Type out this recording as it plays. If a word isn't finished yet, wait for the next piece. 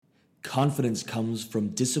Confidence comes from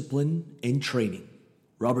discipline and training.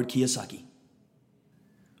 Robert Kiyosaki.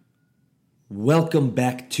 Welcome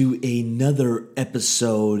back to another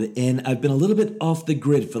episode, and I've been a little bit off the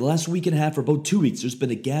grid for the last week and a half, or about 2 weeks. There's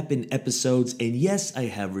been a gap in episodes, and yes, I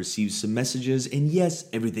have received some messages, and yes,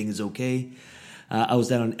 everything is okay. I was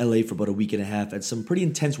down in LA for about a week and a half at some pretty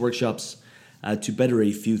intense workshops to better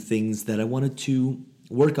a few things that I wanted to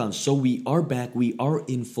work on. So we are back, we are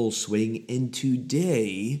in full swing, and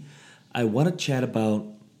today I want to chat about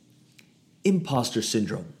imposter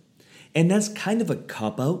syndrome. And that's kind of a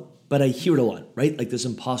cop-out, but I hear it a lot, right? Like this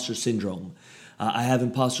imposter syndrome. I have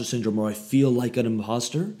imposter syndrome, or I feel like an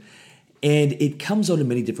imposter. And it comes out in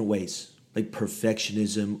many different ways, like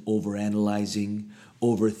perfectionism, overanalyzing,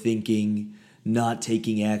 overthinking, not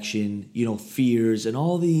taking action, fears, and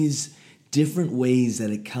all these different ways that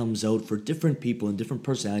it comes out for different people and different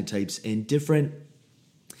personality types and different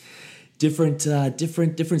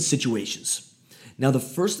situations. Now, the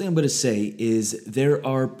first thing I'm going to say is there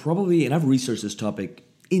are probably, and I've researched this topic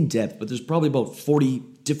in depth, but there's probably about 40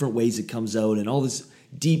 different ways it comes out and all this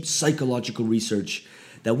deep psychological research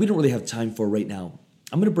that we don't really have time for right now.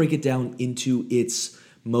 I'm going to break it down into its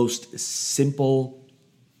most simple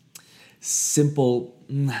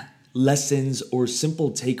lessons or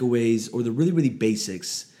simple takeaways, or the really, really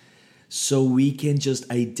basics, so we can just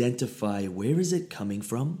identify where is it coming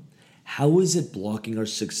from, how is it blocking our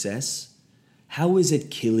success, how is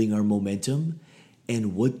it killing our momentum,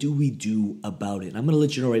 and what do we do about it? And I'm going to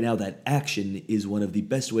let you know right now that action is one of the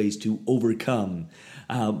best ways to overcome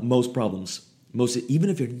most problems. Even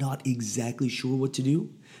if you're not exactly sure what to do,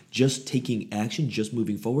 just taking action, just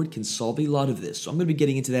moving forward can solve a lot of this. So I'm going to be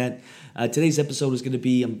getting into that. Today's episode is going to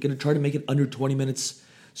be, I'm going to try to make it under 20 minutes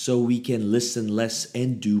so we can listen less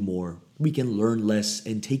and do more. We can learn less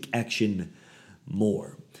and take action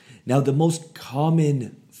more. Now, the most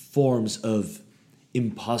common forms of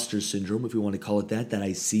imposter syndrome, if we want to call it that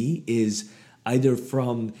I see is either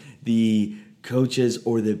from the coaches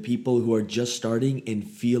or the people who are just starting and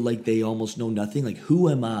feel like they almost know nothing. Like, who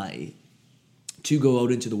am I to go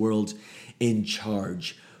out into the world and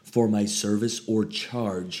charge for my service or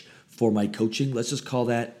charge for my coaching? Let's just call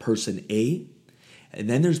that person A. And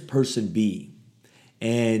then there's person B.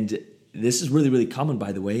 And this is really, really common,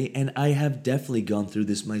 by the way. And I have definitely gone through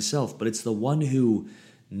this myself, but it's the one who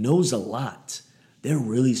knows a lot. They're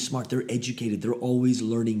really smart. They're educated. They're always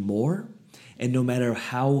learning more. And no matter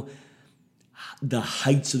how the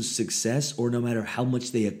heights of success, or no matter how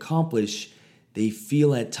much they accomplish, they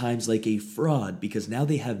feel at times like a fraud, because now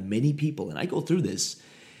they have many people, and I go through this,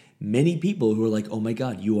 many people who are like, oh my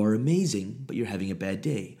God, you are amazing, but you're having a bad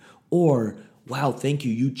day. Or, wow, thank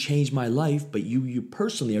you, you changed my life, but you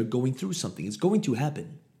personally are going through something. It's going to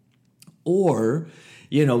happen. Or,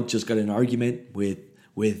 just got in an argument with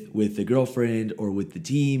the girlfriend or with the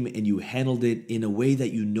team, and you handled it in a way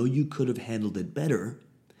that you could have handled it better.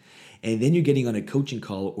 And then you're getting on a coaching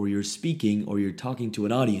call, or you're speaking, or you're talking to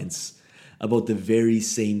an audience about the very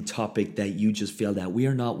same topic that you just failed at. We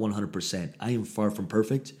are not 100%. I am far from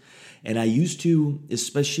perfect. And I used to,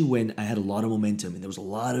 especially when I had a lot of momentum and there was a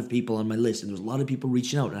lot of people on my list and there was a lot of people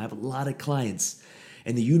reaching out and I have a lot of clients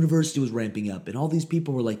and the university was ramping up and all these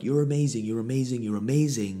people were like, you're amazing, you're amazing, you're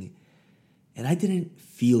amazing. And I didn't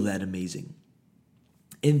feel that amazing.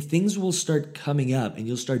 And things will start coming up and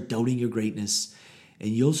you'll start doubting your greatness and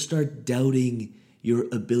you'll start doubting your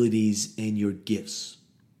abilities and your gifts.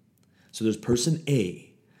 So there's person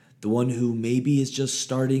A, the one who maybe is just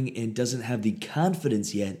starting and doesn't have the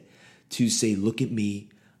confidence yet to say, look at me,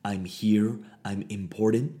 I'm here, I'm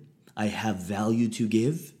important, I have value to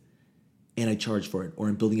give, and I charge for it, or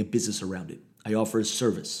I'm building a business around it. I offer a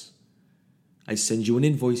service. I send you an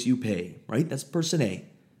invoice, you pay, right? That's person A.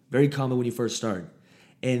 Very common when you first start.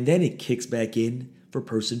 And then it kicks back in for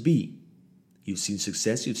person B. You've seen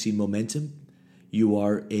success, you've seen momentum. You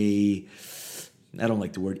are I don't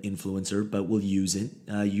like the word influencer, but we'll use it.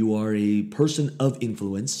 You are a person of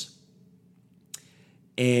influence.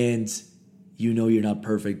 And you're not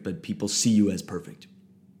perfect, but people see you as perfect,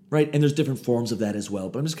 right? And there's different forms of that as well.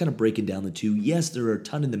 But I'm just kind of breaking down the two. Yes, there are a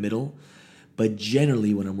ton in the middle. But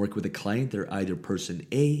generally, when I'm working with a client, they're either person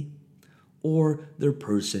A or they're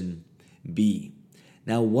person B.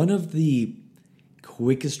 Now, one of the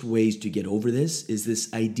quickest ways to get over this is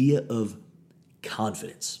this idea of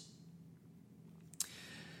confidence.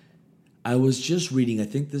 I was just reading, I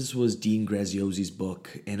think this was Dean Graziosi's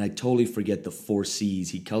book, and I totally forget the 4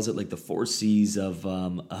 C's. He calls it like the 4 C's of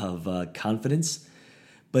confidence.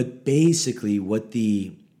 But basically what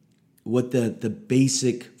the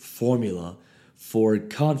basic formula for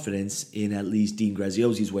confidence, in at least Dean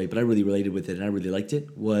Graziosi's way, but I really related with it and I really liked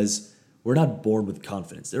it, was We're not born with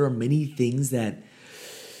confidence. There are many things that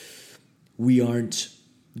we aren't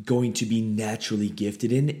going to be naturally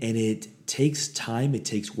gifted in, and it takes time, it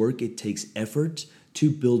takes work, it takes effort to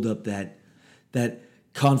build up that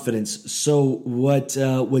confidence. So what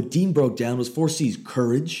Dean broke down was 4 C's: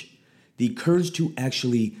 courage, the courage to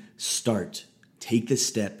actually start, take the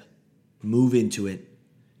step, move into it,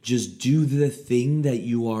 just do the thing that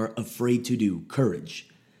you are afraid to do. Courage.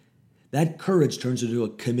 That courage turns into a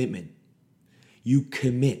commitment. You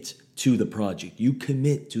commit to the project. You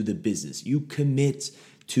commit to the business. You commit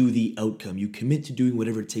to the outcome. You commit to doing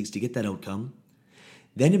whatever it takes to get that outcome.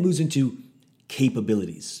 Then it moves into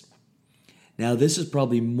capabilities. Now, this is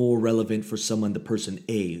probably more relevant for someone, the person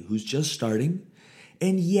A, who's just starting.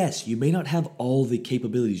 And yes, you may not have all the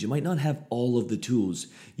capabilities. You might not have all of the tools.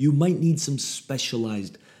 You might need some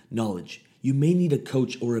specialized knowledge. You may need a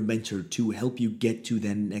coach or a mentor to help you get to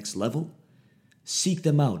that next level. Seek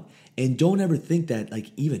them out. And don't ever think that,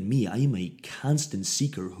 like even me, I am a constant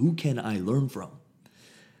seeker. Who can I learn from?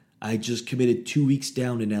 I just committed 2 weeks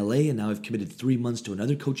down in LA, and now I've committed 3 months to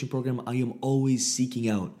another coaching program. I am always seeking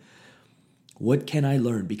out, what can I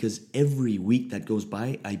learn? Because every week that goes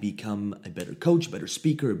by, I become a better coach, a better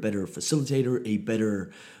speaker, a better facilitator, a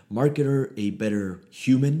better marketer, a better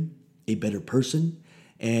human, a better person.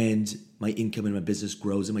 And my income in my business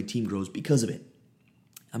grows and my team grows because of it.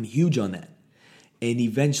 I'm huge on that. And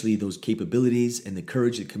eventually those capabilities and the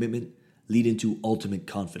courage and commitment lead into ultimate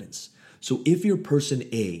confidence. So if you're person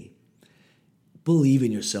A, believe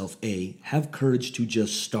in yourself, A, have courage to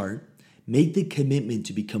just start, make the commitment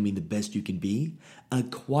to becoming the best you can be,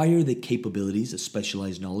 acquire the capabilities, the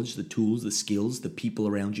specialized knowledge, the tools, the skills, the people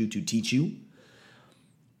around you to teach you,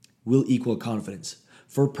 will equal confidence.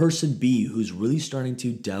 For person B, who's really starting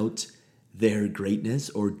to doubt their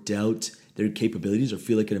greatness or doubt their capabilities or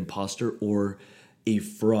feel like an imposter or a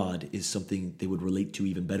fraud is something they would relate to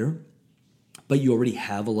even better, but you already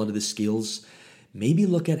have a lot of the skills, maybe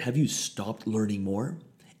look at, have you stopped learning more?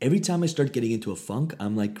 Every time I start getting into a funk,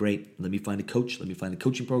 I'm like, great, let me find a coach, let me find a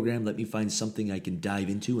coaching program, let me find something I can dive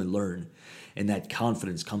into and learn. And that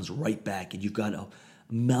confidence comes right back, and you've got a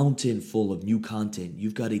mountain full of new content.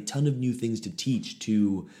 You've got a ton of new things to teach,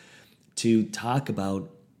 to talk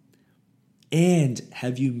about. And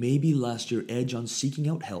have you maybe lost your edge on seeking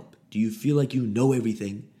out help? Do you feel like you know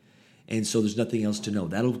everything, and so there's nothing else to know?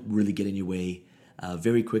 That'll really get in your way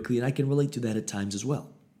very quickly, and I can relate to that at times as well.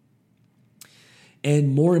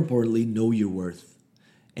 And more importantly, know your worth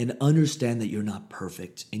and understand that you're not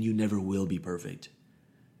perfect and you never will be perfect.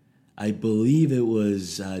 I believe it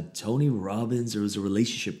was Tony Robbins, or it was a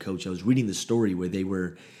relationship coach. I was reading the story where they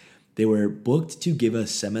were booked to give a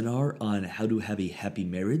seminar on how to have a happy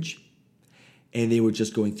marriage, and they were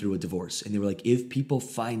just going through a divorce. And they were like, if people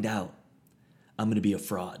find out, I'm going to be a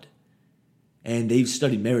fraud. And they've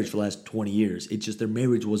studied marriage for the last 20 years. It's just their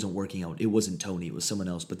marriage wasn't working out. It wasn't Tony, it was someone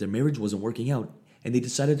else, but their marriage wasn't working out. And they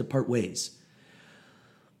decided to part ways.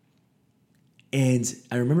 And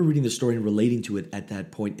I remember reading the story and relating to it at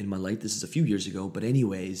that point in my life. This is a few years ago, but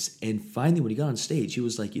anyways. And finally, when he got on stage, he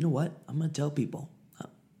was like, you know what? I'm going to tell people.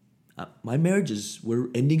 My we're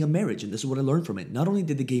ending a marriage, and this is what I learned from it. Not only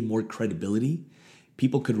did they gain more credibility,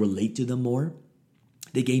 people could relate to them more,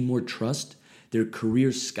 they gained more trust, their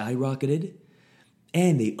careers skyrocketed,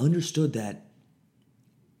 and they understood that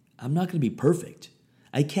I'm not going to be perfect.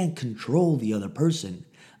 I can't control the other person.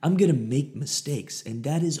 I'm going to make mistakes, and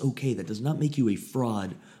that is okay. That does not make you a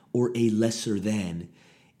fraud or a lesser than.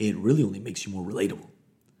 It really only makes you more relatable.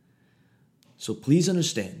 So please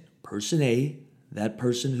understand, person A, that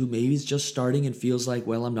person who maybe is just starting and feels like,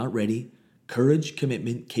 well, I'm not ready. Courage,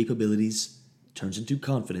 commitment, capabilities turns into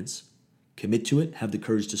confidence. Commit to it. Have the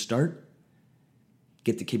courage to start.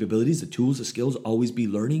 Get the capabilities, the tools, the skills. Always be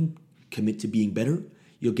learning. Commit to being better.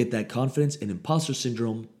 You'll get that confidence. And imposter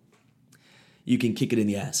syndrome, you can kick it in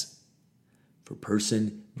the ass. For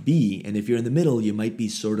person B, and if you're in the middle, you might be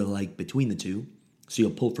sort of like between the two. So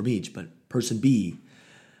you'll pull from each. But person B,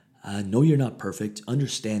 know you're not perfect.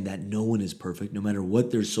 Understand that no one is perfect, no matter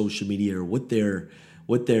what their social media or what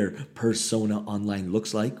their persona online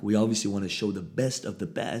looks like. We obviously want to show the best of the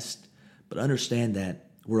best, but understand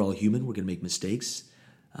that we're all human. We're going to make mistakes.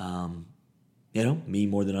 Me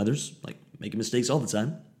more than others, like making mistakes all the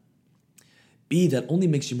time. B, that only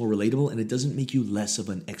makes you more relatable, and it doesn't make you less of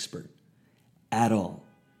an expert at all.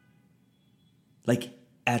 Like,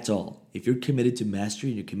 at all. If you're committed to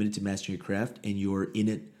mastery and you're committed to mastering your craft and you're in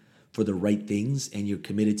it for the right things and you're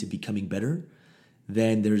committed to becoming better,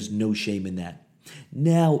 then there's no shame in that.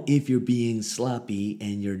 Now, if you're being sloppy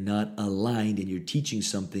and you're not aligned and you're teaching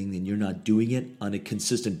something and you're not doing it on a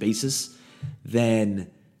consistent basis, then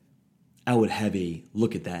I would have a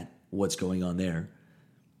look at that, what's going on there.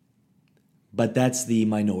 But that's the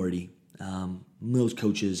minority. Most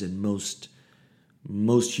coaches and most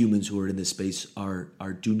humans who are in this space are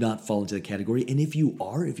do not fall into the category. And if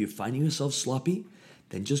you're finding yourself sloppy,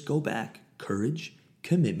 then just go back. Courage,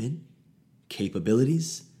 commitment,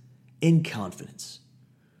 capabilities, and confidence.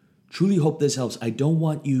 Truly hope this helps. I don't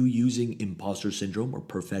want you using imposter syndrome or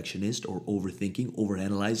perfectionist or overthinking,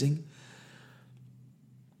 overanalyzing,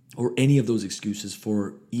 or any of those excuses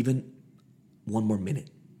for even one more minute.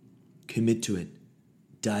 Commit to it.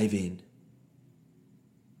 Dive in.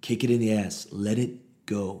 Kick it in the ass. Let it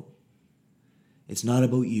go. It's not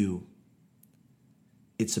about you.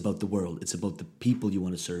 It's about the world. It's about the people you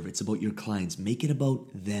want to serve. It's about your clients. Make it about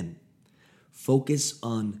them. Focus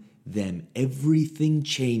on them. Everything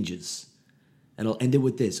changes. And I'll end it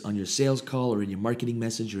with this. On your sales call or in your marketing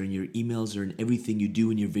message or in your emails or in everything you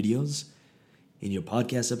do in your videos, in your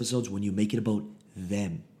podcast episodes, when you make it about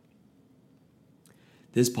them.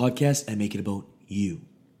 This podcast, I make it about you.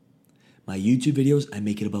 My YouTube videos, I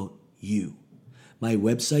make it about you. My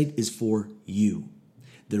website is for you.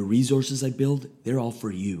 The resources I build, they're all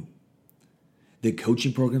for you. The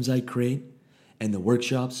coaching programs I create and the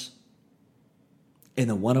workshops and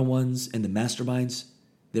the one-on-ones and the masterminds,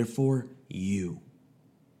 they're for you.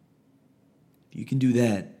 If you can do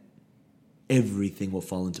that, everything will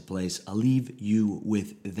fall into place. I'll leave you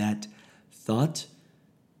with that thought.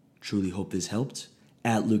 Truly hope this helped.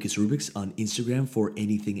 At Lucas Rubix on Instagram for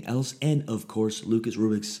anything else. And of course,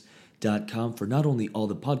 lucasrubix.com for not only all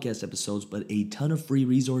the podcast episodes, but a ton of free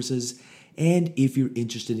resources. And if you're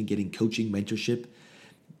interested in getting coaching mentorship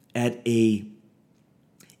at a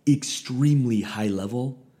extremely high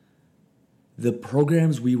level, the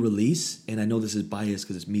programs we release, and I know this is biased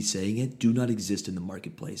because it's me saying it, do not exist in the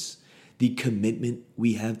marketplace. The commitment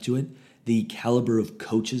we have to it, the caliber of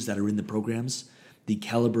coaches that are in the programs, the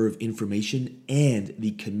caliber of information, and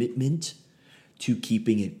the commitment to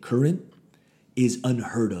keeping it current is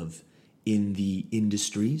unheard of in the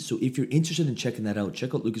industry. So if you're interested in checking that out,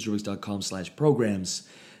 check out lucasrubix.com/programs.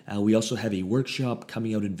 We also have a workshop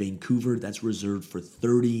coming out in Vancouver that's reserved for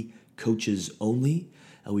 30 coaches only.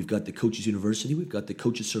 We've got the Coaches University. We've got the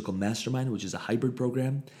Coaches Circle Mastermind, which is a hybrid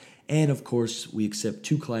program. And of course, we accept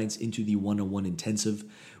 2 clients into the one-on-one intensive,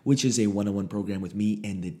 which is a one-on-one program with me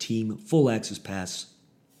and the team. Full access pass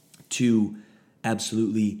to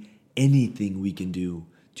absolutely anything we can do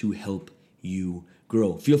to help you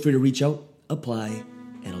grow. Feel free to reach out, apply,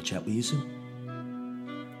 and I'll chat with you soon.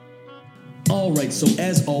 All right, so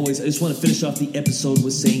as always, I just want to finish off the episode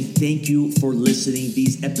with saying thank you for listening.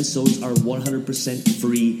 These episodes are 100%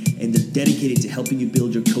 free, and they're dedicated to helping you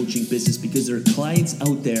build your coaching business because there are clients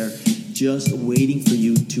out there just waiting for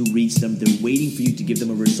you to reach them. They're waiting for you to give them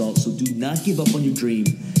a result. So do not give up on your dream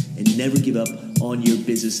and never give up on your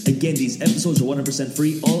business. Again, these episodes are 100%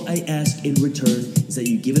 free. All I ask in return is that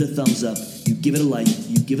you give it a thumbs up, you give it a like,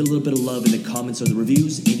 you give it a little bit of love in the comments or the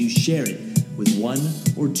reviews, and you share it with 1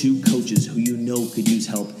 or 2 coaches who you know could use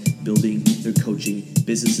help building their coaching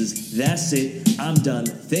businesses. That's it. I'm done.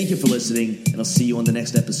 Thank you for listening, and I'll see you on the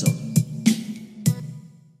next episode.